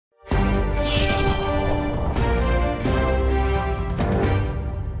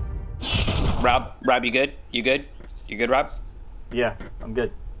Rob, you good? You good? You good, Rob? Yeah, I'm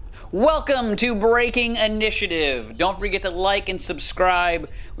good. Welcome to Breaking Initiative. Don't forget to like and subscribe.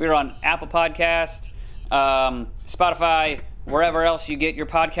 We're on Apple Podcast, Spotify, wherever else you get your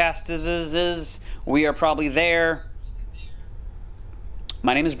podcasts. We are probably there.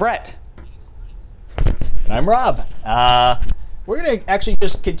 My name is Brett. And I'm Rob. We're going to actually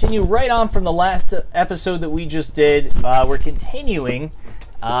just continue right on from the last episode that we just did. We're continuing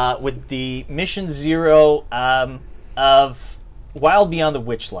with the Mission 0 of Wild Beyond the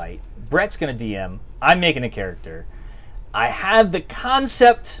Witchlight. Brett's going to DM. I'm making a character. I have the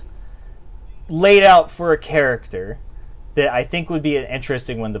concept laid out for a character that I think would be an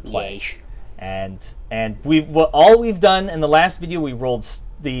interesting one to play. Yay. And all we've done in the last video, we rolled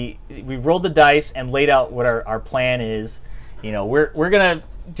the dice and laid out what our plan is. You know, we're gonna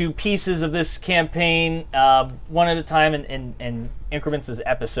do pieces of this campaign one at a time in increments as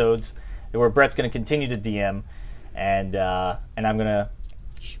episodes, where Brett's gonna continue to DM, and we're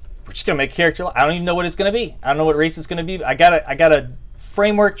just gonna make a character. I don't even know what it's gonna be. I don't know what race it's gonna be. I got a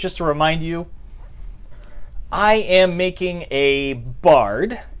framework just to remind you. I am making a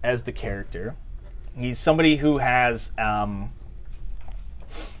bard as the character. He's somebody who has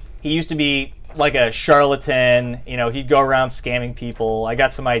he used to be like a charlatan. You know, he'd go around scamming people. I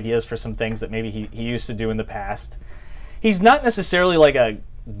got some ideas for some things that maybe he used to do in the past. He's not necessarily like a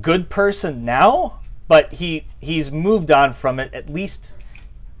good person now, but he's moved on from it, at least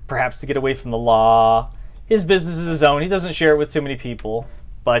perhaps to get away from the law. His business is his own. He doesn't share it with too many people,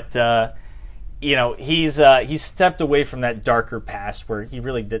 but you know, he's stepped away from that darker past where he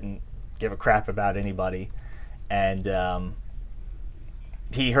really didn't give a crap about anybody, and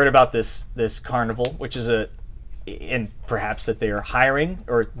he heard about this carnival, which is and perhaps that they are hiring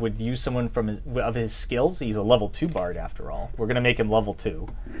or would use someone of his skills. He's a level 2 bard after all. We're gonna make him level 2,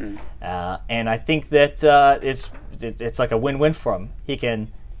 and I think that it's like a win-win for him. He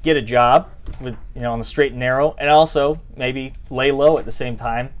can get a job with, you know, on the straight and narrow, and also maybe lay low at the same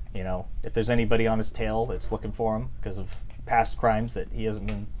time. You know, if there's anybody on his tail that's looking for him because of past crimes that he hasn't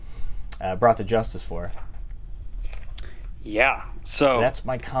been brought to justice for. Yeah, so that's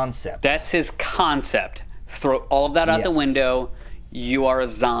my concept. That's his concept. Throw all of that out the window. You are a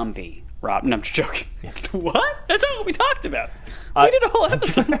zombie, Rob. No, I'm just joking. Yes. What? That's not what we talked about. We did a whole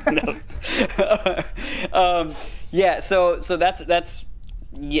episode. Yeah. So that's.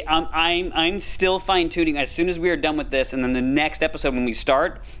 Yeah, I'm still fine tuning. As soon as we are done with this, and then the next episode when we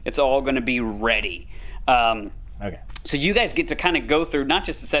start, it's all going to be ready. Okay. So you guys get to kind of go through not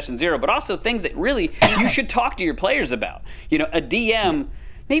just the session 0, but also things that really you should talk to your players about. You know, a DM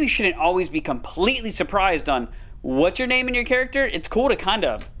maybe shouldn't always be completely surprised on what's your name and your character. It's cool to kind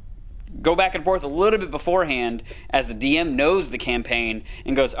of go back and forth a little bit beforehand as the DM knows the campaign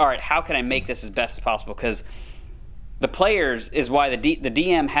and goes, all right, how can I make this as best as possible? Because the players is why the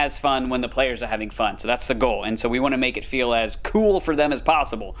DM has fun when the players are having fun. So that's the goal. And so we want to make it feel as cool for them as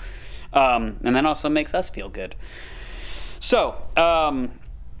possible. And that also makes us feel good. So,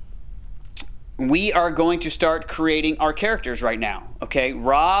 we are going to start creating our characters right now. Okay,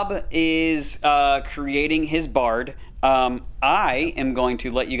 Rob is creating his bard. I am going to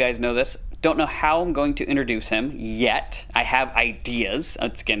let you guys know this. Don't know how I'm going to introduce him yet. I have ideas.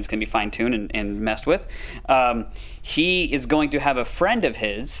 Again, it's going to be fine-tuned and messed with. He is going to have a friend of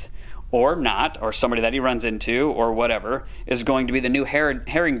his, or not, or somebody that he runs into, or whatever, is going to be the new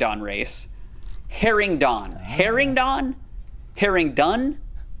Herringdon race. Herringdon?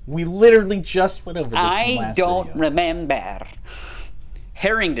 We literally just went over this in the last video. I don't remember.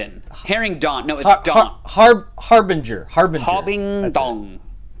 Herringdon. No, it's Dawn. Harbinger. Hobbingdong.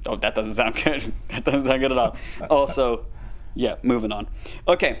 Oh, that doesn't sound good. That doesn't sound good at all. Also, yeah, moving on.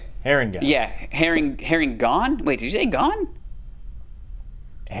 Okay. Herringon. Yeah, herring gone? Wait, did you say gone?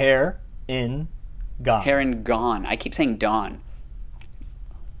 Hair in gone. Herring gone. I keep saying dawn.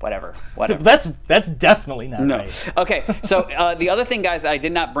 Whatever. That's definitely not right. Okay, so the other thing, guys, that I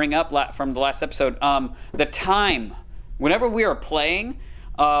did not bring up from the last episode, the time. Whenever we are playing,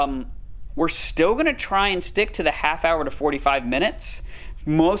 we're still going to try and stick to the half hour to 45 minutes.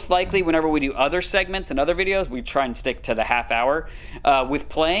 Most likely, whenever we do other segments and other videos, we try and stick to the half hour. With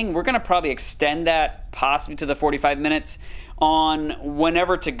playing, we're going to probably extend that possibly to the 45 minutes on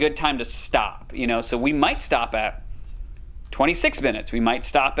whenever it's a good time to stop. You know, so we might stop at 26 minutes. We might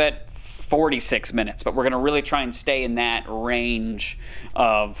stop at 46 minutes, but we're going to really try and stay in that range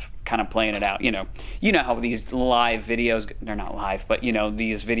of kind of playing it out. You know how these live videos, they're not live, but you know,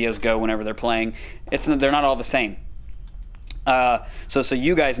 these videos go whenever they're playing. They're not all the same. So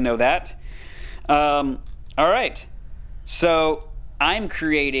you guys know that. All right. So I'm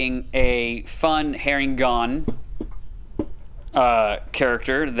creating a fun herring gone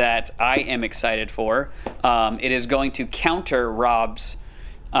character that I am excited for. It is going to counter Rob's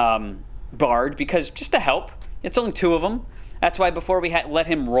Bard, because just to help. It's only 2 of them. That's why before we let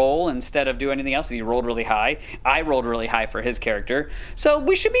him roll instead of do anything else, he rolled really high. I rolled really high for his character. So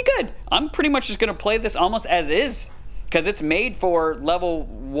we should be good. I'm pretty much just going to play this almost as is, because it's made for level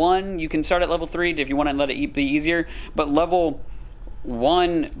 1. You can start at level 3 if you want to let it be easier. But level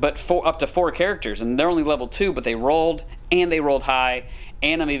 1, but up to 4 characters. And they're only level 2, but they rolled, and they rolled high.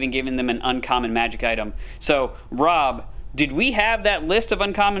 And I'm even giving them an uncommon magic item. So, Rob, did we have that list of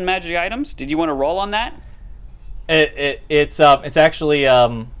uncommon magic items? Did you want to roll on that? It's actually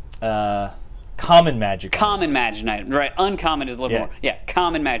common magic. Common magic item, right? Uncommon is a little more. Yeah,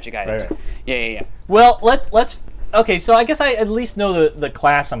 common magic items. Right. Yeah. Well, let's. Okay, so I guess I at least know the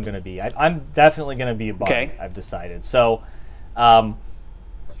class I'm going to be. I'm definitely going to be a bard. Okay. I've decided. So,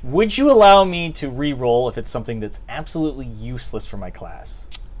 would you allow me to re-roll if it's something that's absolutely useless for my class?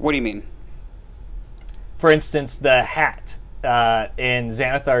 What do you mean? For instance, the hat in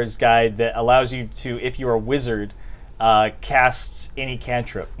Xanathar's guide that allows you to, if you're a wizard, casts any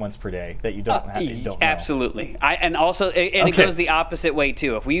cantrip once per day that you don't know. Absolutely. And also, it goes the opposite way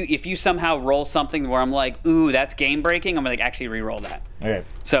too. If you somehow roll something where I'm like, ooh, that's game breaking, I'm like, actually re-roll that. Okay.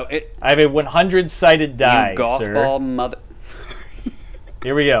 So I have a 100-sided die, you golf sir. ball mother.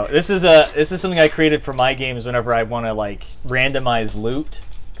 Here we go. This is something I created for my games whenever I want to like randomize loot,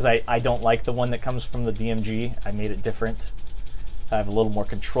 because I don't like the one that comes from the DMG. I made it different. So I have a little more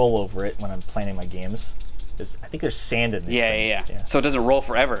control over it when I'm planning my games. I think there's sand in this thing. Yeah. So it doesn't roll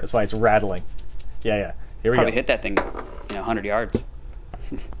forever. That's why it's rattling. Yeah. Here we Probably go. hit that thing, 100 yards.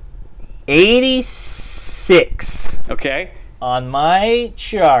 86. Okay. On my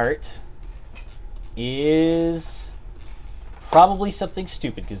chart is probably something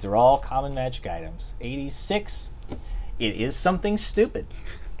stupid, because they're all common magic items. 86. It is something stupid.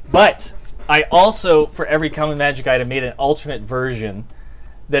 But I also, for every common magic item, made an alternate version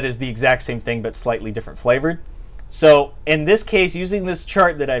that is the exact same thing but slightly different flavored. So in this case, using this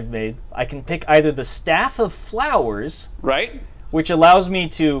chart that I've made, I can pick either the Staff of Flowers, right, which allows me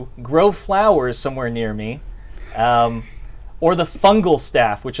to grow flowers somewhere near me, or the Fungal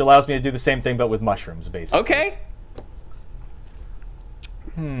Staff, which allows me to do the same thing but with mushrooms, basically. Okay.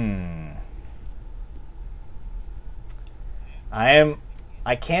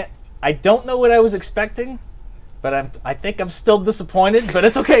 I don't know what I was expecting, but I think I'm still disappointed, but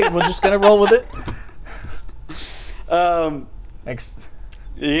it's okay. We're just going to roll with it. Next.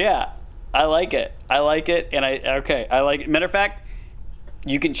 Yeah, I like it. And I like it. Matter of fact,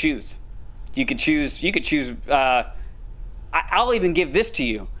 you can choose. You could choose. I'll even give this to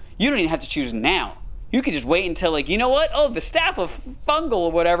you. You don't even have to choose now. You could just wait until, like, you know what? Oh, the Staff of Fungal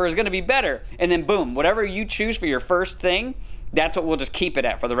or whatever is going to be better. And then, boom, whatever you choose for your first thing, that's what we'll just keep it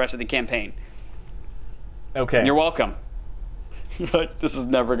at for the rest of the campaign. Okay. You're welcome. This is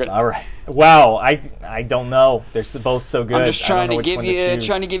never good. All right. Wow. I don't know. They're both so good. I'm just trying to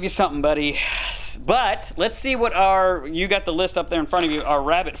give you something, buddy. But let's see what you got the list up there in front of you. Our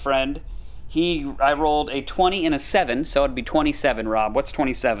rabbit friend, I rolled a 20 and a 7, so it'd be 27. Rob, what's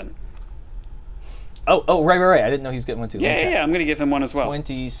 27? Oh, right. I didn't know he was getting one too. Yeah. I'm gonna give him one as well.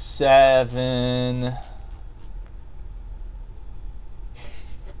 27.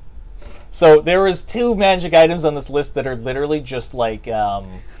 So there was 2 magic items on this list that are literally just like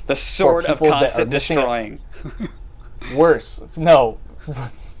the Sword of Constant Destroying. Worse. No.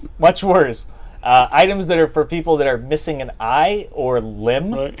 Much worse. Items that are for people that are missing an eye or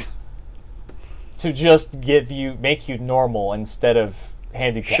limb, right, to just make you normal instead of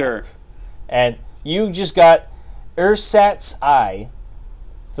handicapped. Sure. And you just got Ursat's Eye.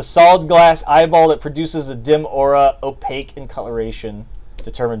 It's a solid glass eyeball that produces a dim aura, opaque in coloration,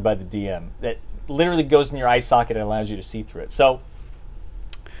 determined by the DM. That literally goes in your eye socket and allows you to see through it. So,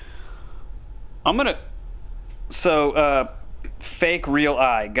 fake real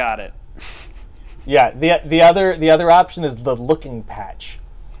eye. Got it. Yeah. The other option is the Looking Patch.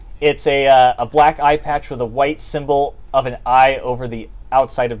 It's a black eye patch with a white symbol of an eye over the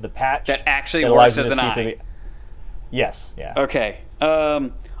outside of the patch. That actually works as an eye. Yes. Yeah. Okay.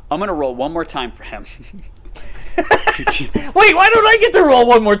 I'm gonna roll one more time for him. Wait, why don't I get to roll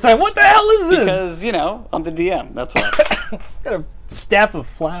one more time? What the hell is this? Because, I'm the DM. That's why. Got a Staff of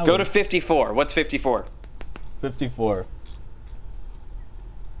Flowers. Go to 54. What's 54? 54.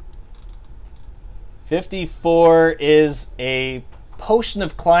 54 is a potion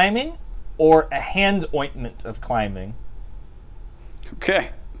of climbing or a hand ointment of climbing.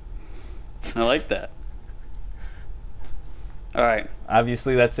 Okay. I like that. All right.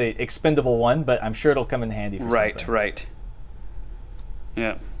 Obviously, that's a expendable one, but I'm sure it'll come in handy for something. Right.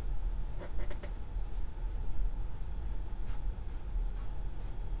 Yeah.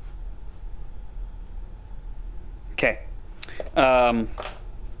 Okay.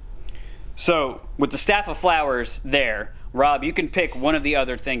 So, with the Staff of Flowers there, Rob, you can pick one of the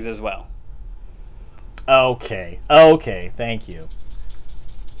other things as well. Okay, thank you.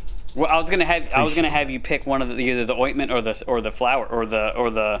 Well, I was gonna have you pick one of either the ointment or the flower or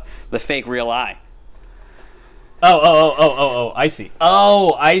the fake real eye. Oh, I see.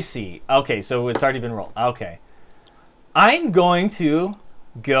 Oh, I see. Okay, so it's already been rolled. Okay. I'm going to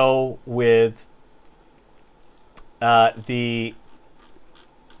go with I think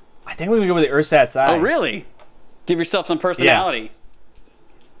we're going to go with the Ursat's eye. Oh, really? Give yourself some personality.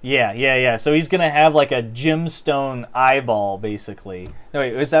 Yeah. So he's going to have like a gemstone eyeball, basically. No,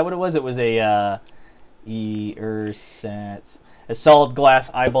 wait, is that what it was? It was a Ursat's... A solid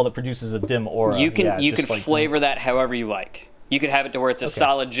glass eyeball that produces a dim aura. You can like flavor that however you like. You could have it to where it's a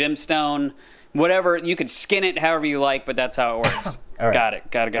solid gemstone, whatever. You could skin it however you like, but that's how it works. All right.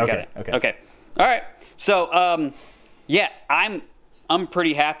 Got it. Okay. All right. So, yeah, I'm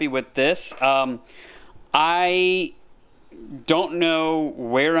pretty happy with this. I don't know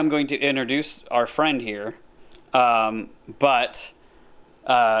where I'm going to introduce our friend here, but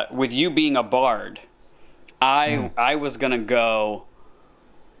with you being a bard, I was gonna go.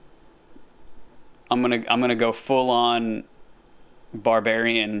 I'm gonna go full on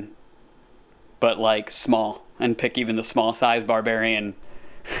barbarian, but like small, and pick even the small size barbarian.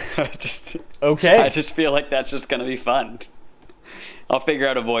 I just feel like that's just gonna be fun. I'll figure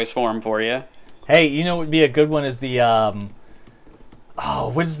out a voice for him for you. Hey, you know what would be a good one is the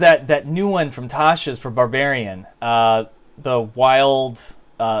what is that new one from Tasha's for barbarian? The wild.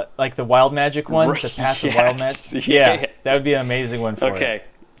 Like the wild magic one, the path of wild magic. Yeah, that would be an amazing one for it. Okay,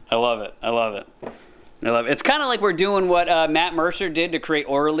 I love it. It's kind of like we're doing what Matt Mercer did to create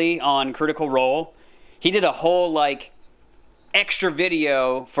Orly on Critical Role. He did a whole like extra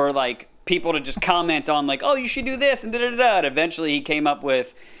video for like people to just comment on, like, oh, you should do this and da da da. And eventually, he came up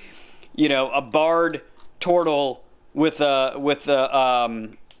with, a bard turtle with a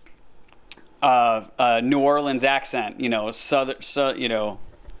New Orleans accent, southern,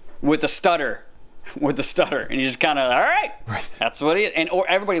 with the stutter, and you just kind of, all right, that's what he is. And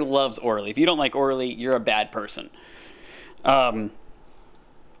everybody loves Orly. If you don't like Orly, you're a bad person. Yeah,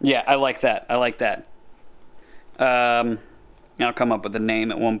 I like that. I'll come up with a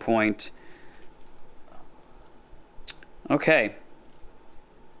name at one point. Okay.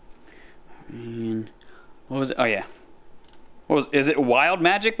 And what was it? Oh yeah. Is it Wild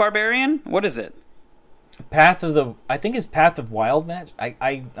Magic Barbarian? What is it? I think it's Path of Wild Magic.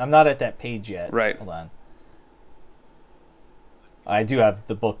 I'm not at that page yet. Right. Hold on. I do have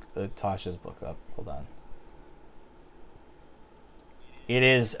the book, Tasha's book up. Hold on. It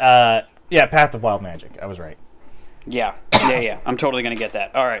is, Path of Wild Magic. I was right. Yeah. I'm totally going to get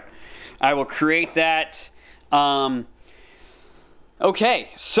that. All right. I will create that. Okay,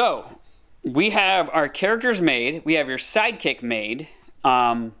 so we have our characters made. We have your sidekick made.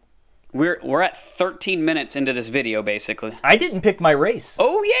 We're at 13 minutes into this video, basically. I didn't pick my race.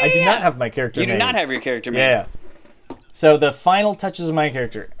 Oh, yeah, I do not have my character made. You do not have your character made. Yeah. So the final touches of my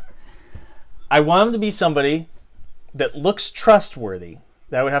character. I want him to be somebody that looks trustworthy.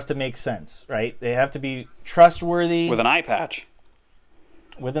 That would have to make sense, right? They have to be trustworthy. With an eye patch.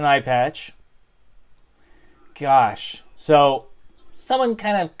 Gosh. So someone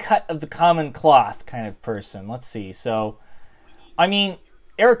kind of cut of the common cloth kind of person. Let's see. So, I mean,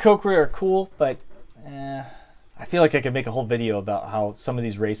 Aarakocra are cool, but I feel like I could make a whole video about how some of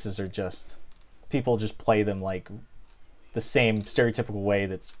these races are just... People just play them like the same stereotypical way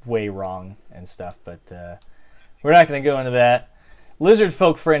that's way wrong and stuff, but we're not going to go into that. Lizard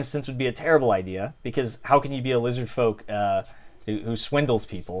folk, for instance, would be a terrible idea, because how can you be a lizard folk who swindles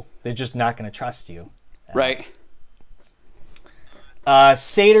people? They're just not going to trust you. Right.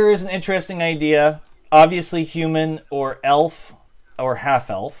 Satyr is an interesting idea. Obviously human or elf or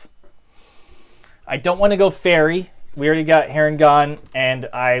half-elf. I don't want to go fairy. We already got Harengon, and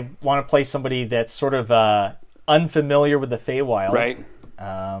I want to play somebody that's sort of unfamiliar with the Feywild. Right.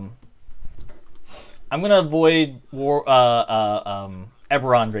 I'm going to avoid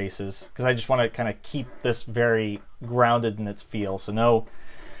Eberron races, because I just want to kind of keep this very grounded in its feel. So no,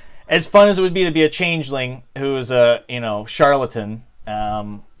 as fun as it would be to be a changeling who is a, charlatan,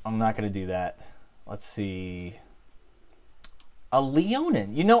 I'm not going to do that. Let's see. A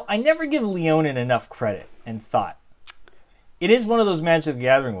Leonin. I never give Leonin enough credit and thought. It is one of those Magic the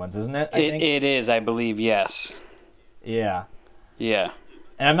Gathering ones, isn't it? I think it is, I believe, yes. Yeah. Yeah.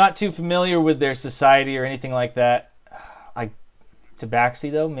 And I'm not too familiar with their society or anything like that.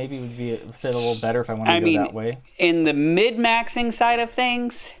 Tabaxi, though, maybe would be fit a little better if I wanted to go that way. In the mid-maxing side of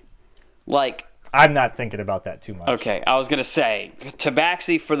things, like... I'm not thinking about that too much. Okay, I was going to say,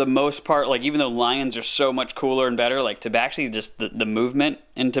 Tabaxi, for the most part, like, even though lions are so much cooler and better, like, Tabaxi, just the movement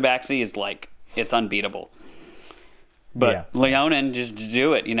in Tabaxi is, like, it's unbeatable. But Leonin, just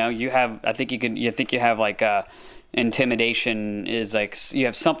do it, you know? You have, I think you have, like, intimidation is, like, you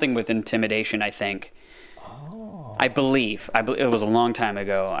have something with intimidation, I think. I believe. It was a long time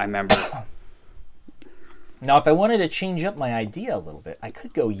ago, I remember. Now, if I wanted to change up my idea a little bit, I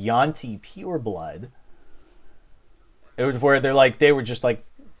could go Yanti Pureblood. It was where they were just like,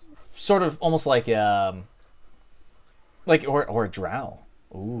 sort of almost like or a drow.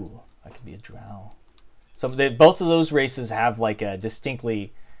 Ooh, I could be a drow. So both of those races have like a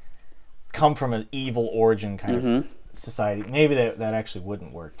distinctly come from an evil origin kind of society. Maybe that actually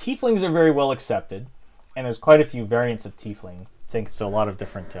wouldn't work. Tieflings are very well accepted. And there's quite a few variants of Tiefling, thanks to a lot of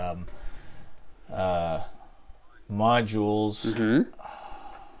different modules.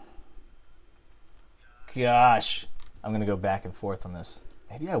 Gosh, I'm gonna go back and forth on this.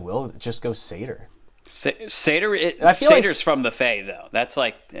 Maybe I will just go Satyr. Satyr's from the Fae, though. That's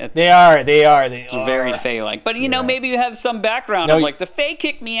like they are very Fae-like. But you know, maybe you have some background of like the Fae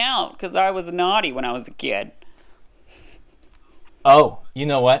kicked me out because I was naughty when I was a kid. Oh, you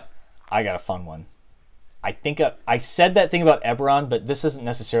know what? I got a fun one. I think I said that thing about Eberron, but this isn't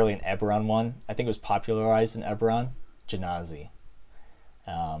necessarily an Eberron one. I think it was popularized in Eberron. Genasi.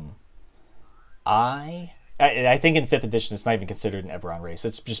 I think in 5th edition it's not even considered an Eberron race.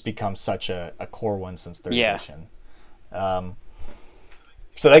 It's just become such a core one since 3rd edition.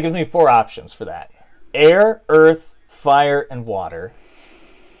 So that gives me 4 options for that. Air, earth, fire, and water.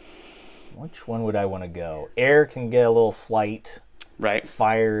 Which one would I want to go? Air can get a little flight. Right.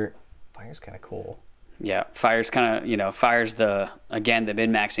 Fire's kind of cool. Yeah, fire's kind of, you know, fire's the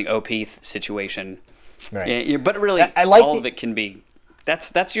min-maxing OP situation. Right. Yeah, but really, I like all of it can be,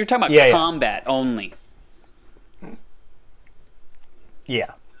 that's you're talking about combat only.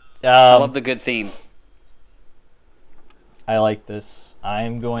 Yeah. I love the good theme. I like this.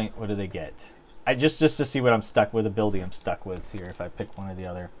 I'm going, what do they get? Just to see what I'm stuck with, ability I'm stuck with here if I pick one or the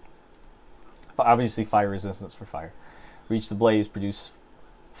other. Obviously, fire resistance for fire. Reach the blaze, produce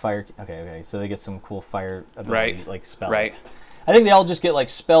fire. Okay. So they get some cool fire ability, like spells. Right. I think they all just get like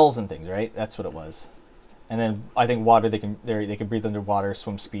spells and things, right? That's what it was. And then I think water, they can breathe underwater,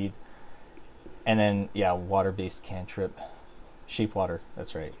 swim speed, and then water-based cantrip, sheep water.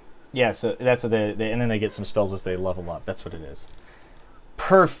 That's right. Yeah. So that's what and then they get some spells as they level up. That's what it is.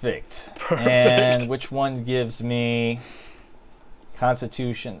 Perfect. And which one gives me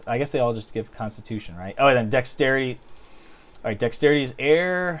Constitution? I guess they all just give Constitution, right? Oh, and then Dexterity. All right, Dexterity is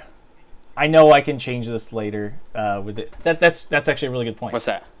air. I know I can change this later with it. That's actually a really good point. What's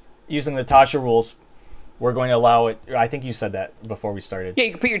that? Using the Tasha rules, we're going to allow it. I think you said that before we started. Yeah,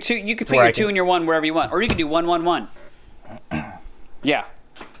 you can put your 2. You can put your 2 and your 1 wherever you want, or you can do 1-1-1. Yeah.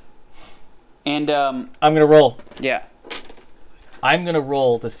 And I'm gonna roll. Yeah. I'm gonna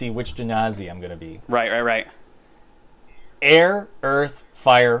roll to see which Genasi I'm gonna be. Right. Air, earth,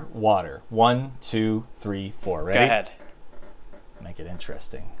 fire, water. 1, 2, 3, 4. Ready? Go ahead. Make it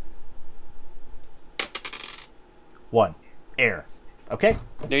interesting. 1. Air. Okay.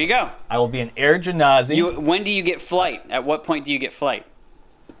 There you go. I will be an air Genasi. When do you get flight? At what point do you get flight?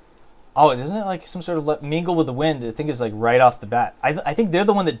 Oh, isn't it like some sort of mingle with the wind? I think it's like right off the bat. I think they're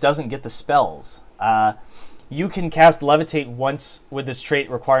the one that doesn't get the spells. You can cast Levitate once with this trait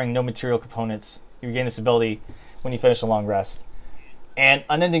requiring no material components. You regain this ability when you finish a long rest. And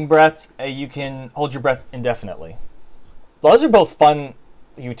Unending Breath, you can hold your breath indefinitely. Those are both fun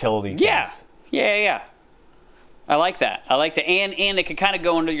utility things. Yeah. I like that. And it can kind of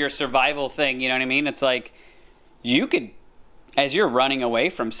go into your survival thing, you know what I mean? It's like, you could, as you're running away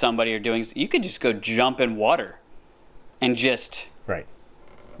from somebody or doing, you could just go jump in water and just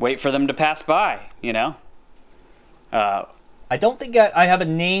wait for them to pass by, you know? I don't think I have a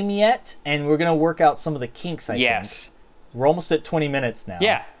name yet, and we're going to work out some of the kinks, I think. We're almost at 20 minutes now.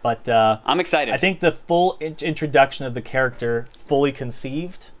 Yeah. But I'm excited. I think the full introduction of the character, fully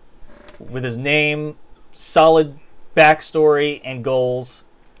conceived, with his name, solid backstory, and goals,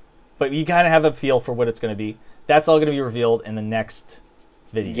 but you kind of have a feel for what it's going to be. That's all going to be revealed in the next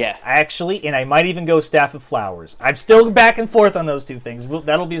video. Yeah. Actually, and I might even go Staff of Flowers. I'm still back and forth on those 2 things.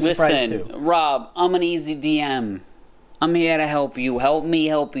 That'll be a surprise, too. Rob, I'm an easy DM. I'm here to help you. Help me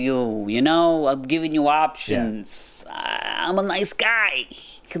help you. You know, I'm giving you options. I'm a nice guy.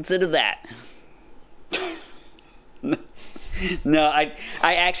 Consider that. No, I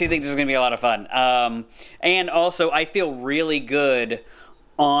actually think this is going to be a lot of fun. And also, I feel really good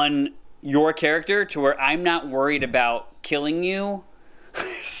on your character to where I'm not worried about killing you.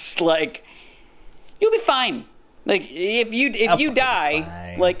 It's like, you'll be fine. Like, if you die,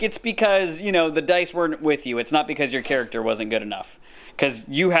 fine. like, it's because, you know, the dice weren't with you. It's not because your character wasn't good enough. Because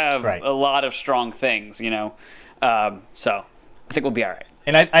you have a lot of strong things, you know. So, I think we'll be all right.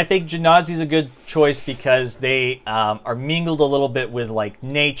 And I think Genasi is a good choice because they are mingled a little bit with like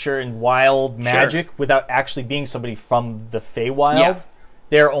nature and wild magic without actually being somebody from the Feywild. Yeah.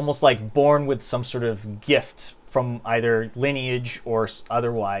 They're almost like born with some sort of gift from either lineage or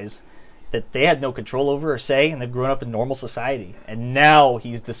otherwise that they had no control over or say, and they've grown up in normal society. And now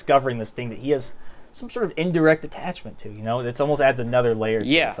he's discovering this thing that he has some sort of indirect attachment to, you know? It almost adds another layer to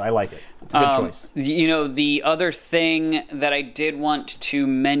it, so I like it. It's a good choice. You know, the other thing that I did want to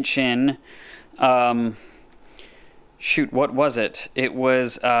mention, shoot, what was it? It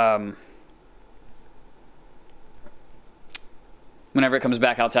was, whenever it comes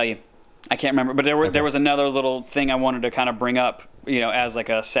back, I'll tell you. I can't remember, but there was another little thing I wanted to kind of bring up, you know, as like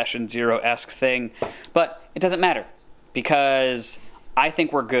a Session Zero-esque thing. But it doesn't matter, because I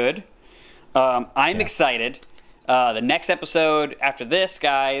think we're good. I'm excited. The next episode after this,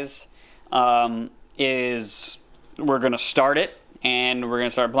 guys, is we're going to start it, and we're going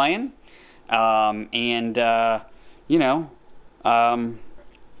to start playing. You know,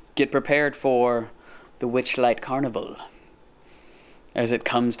 get prepared for the Witchlight Carnival as it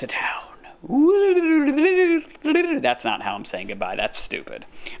comes to town. That's not how I'm saying goodbye. That's stupid.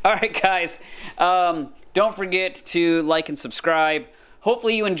 All right, guys. Don't forget to like and subscribe.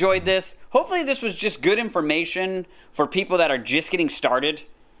 Hopefully you enjoyed this. Hopefully this was just good information for people that are just getting started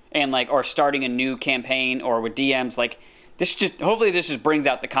and like or starting a new campaign or with DMs. Like this hopefully this just brings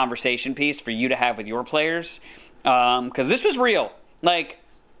out the conversation piece for you to have with your players. Because this was real. Like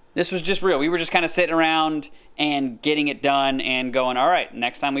this was just real. We were just kind of sitting around and getting it done and going, all right,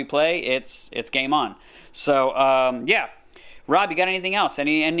 next time we play, it's game on. So yeah. Rob, you got anything else?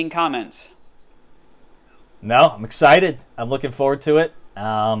 Any ending comments? No, I'm excited. I'm looking forward to it.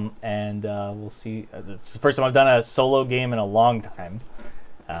 We'll see. It's the first time I've done a solo game in a long time.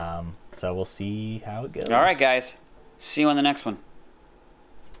 So we'll see how it goes. All right, guys. See you on the next one.